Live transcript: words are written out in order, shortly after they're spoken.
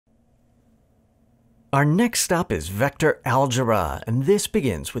Our next stop is vector algebra, and this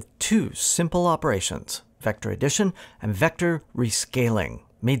begins with two simple operations, vector addition and vector rescaling,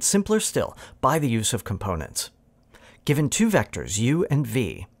 made simpler still by the use of components. Given two vectors, u and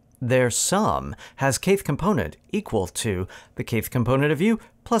v, their sum has kth component equal to the kth component of u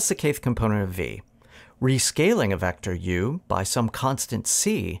plus the kth component of v. Rescaling a vector u by some constant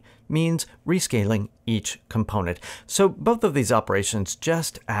c means rescaling each component. So both of these operations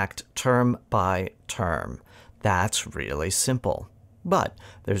just act term by term. That's really simple. But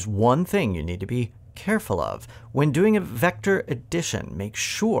there's one thing you need to be careful of. When doing a vector addition, make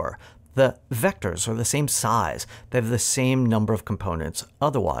sure the vectors are the same size. They have the same number of components.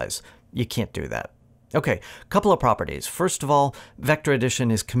 Otherwise, you can't do that. Okay, couple of properties. First of all, vector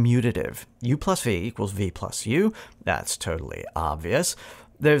addition is commutative. U plus v equals v plus u. That's totally obvious.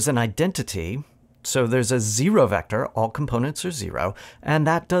 There's an identity, so there's a zero vector, all components are zero, and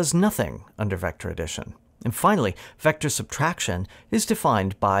that does nothing under vector addition. And finally, vector subtraction is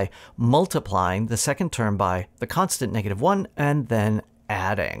defined by multiplying the second term by the constant -1 and then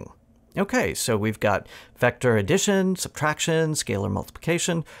adding. Okay, so we've got vector addition, subtraction, scalar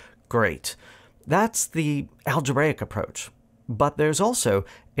multiplication. Great. That's the algebraic approach. But there's also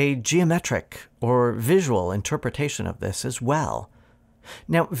a geometric or visual interpretation of this as well.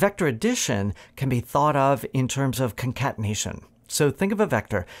 Now, vector addition can be thought of in terms of concatenation. So think of a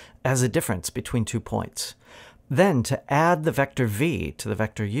vector as a difference between 2 points. Then to add the vector v to the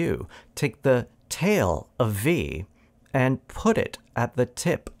vector u, take the tail of v and put it at the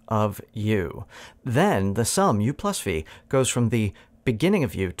tip of u. Then the sum u plus v goes from the beginning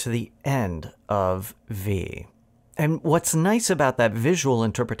of u to the end of v. And what's nice about that visual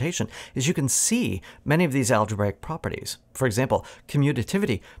interpretation is you can see many of these algebraic properties. For example,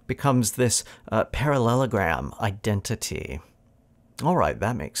 commutativity becomes this parallelogram identity. All right,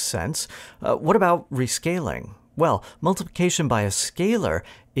 that makes sense. What about rescaling? Well, multiplication by a scalar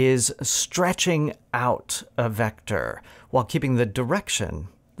is stretching out a vector while keeping the direction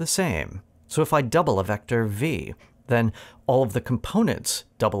the same. So if I double a vector v, then all of the components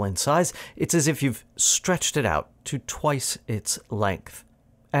double in size. It's as if you've stretched it out to twice its length.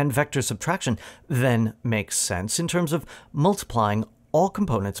 And vector subtraction then makes sense in terms of multiplying all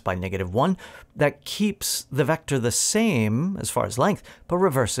components by -1. That keeps the vector the same as far as length, but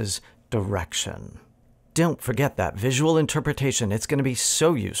reverses direction. Don't forget that visual interpretation. It's going to be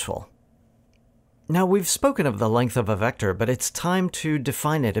so useful. Now, we've spoken of the length of a vector, but it's time to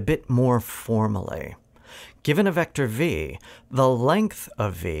define it a bit more formally. Given a vector v, the length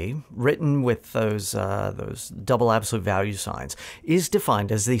of v, written with those double absolute value signs, is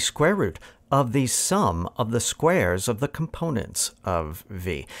defined as the square root of the sum of the squares of the components of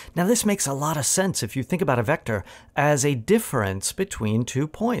v. Now, this makes a lot of sense if you think about a vector as a difference between 2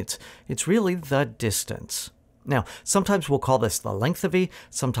 points. It's really the distance. Now, sometimes we'll call this the length of v,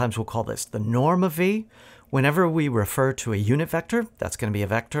 sometimes we'll call this the norm of v. Whenever we refer to a unit vector, that's going to be a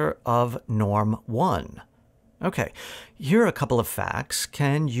vector of norm 1. Okay, here are a couple of facts.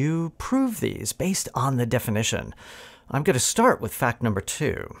 Can you prove these based on the definition? I'm going to start with fact number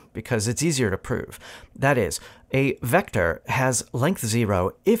 2 because it's easier to prove. That is, a vector has length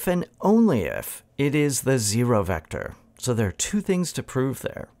 0 if and only if it is the zero vector. So there are 2 things to prove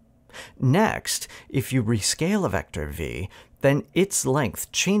there. Next, if you rescale a vector v, then its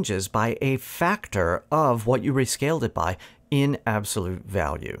length changes by a factor of what you rescaled it by in absolute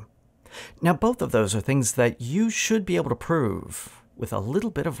value. Now, both of those are things that you should be able to prove with a little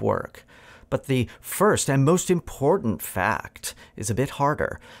bit of work. But the first and most important fact is a bit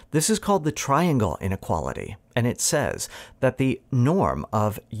harder. This is called the triangle inequality, and it says that the norm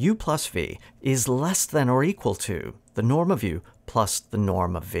of u plus v is less than or equal to the norm of u plus the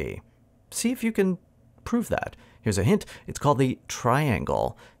norm of v. See if you can prove that. Here's a hint. It's called the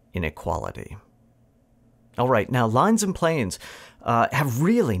triangle inequality. All right, now lines and planes have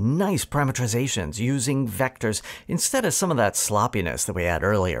really nice parameterizations using vectors instead of some of that sloppiness that we had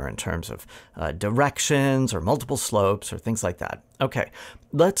earlier in terms of directions or multiple slopes or things like that. Okay,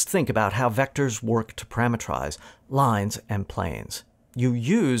 let's think about how vectors work to parameterize lines and planes. You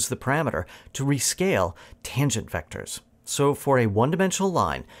use the parameter to rescale tangent vectors. So for a one-dimensional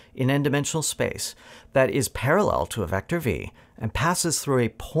line in n-dimensional space that is parallel to a vector v and passes through a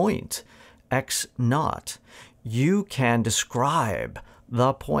point x0, you can describe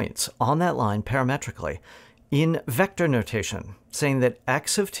the points on that line parametrically in vector notation, saying that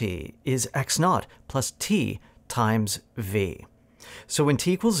x of t is x0 plus t times v. So when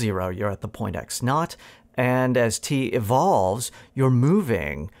t equals 0, you're at the point x0, and as t evolves, you're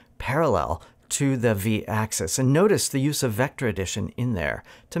moving parallel to the v-axis. And notice the use of vector addition in there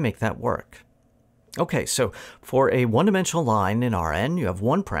to make that work. Okay, so for a one-dimensional line in Rn, you have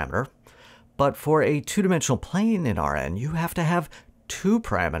one parameter, but for a two-dimensional plane in Rn, you have to have two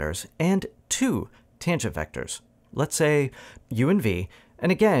parameters and two tangent vectors. Let's say u and v,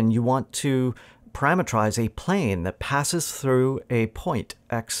 and again, you want to parameterize a plane that passes through a point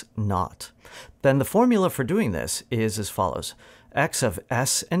x naught. Then the formula for doing this is as follows. X of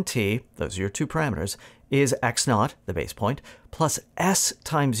s and t, those are your two parameters, is x naught, the base point, plus s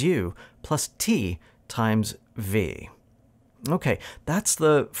times u plus t times v. Okay, that's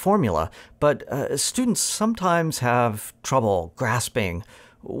the formula, but students sometimes have trouble grasping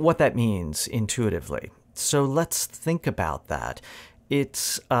what that means intuitively. So let's think about that.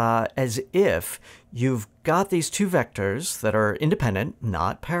 It's as if you've got these two vectors that are independent,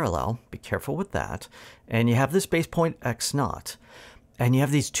 not parallel. Be careful with that. And you have this base point x naught. And you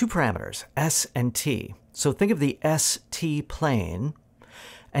have these two parameters, s and t. So think of the st plane.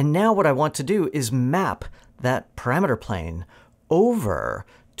 And now what I want to do is map that parameter plane over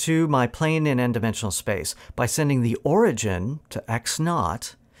to my plane in n-dimensional space by sending the origin to x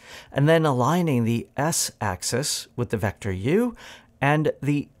naught and then aligning the s-axis with the vector u and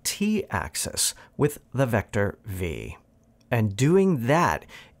the t-axis with the vector v. And doing that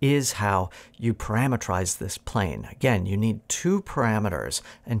is how you parameterize this plane. Again, you need two parameters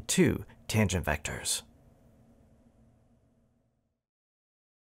and two tangent vectors.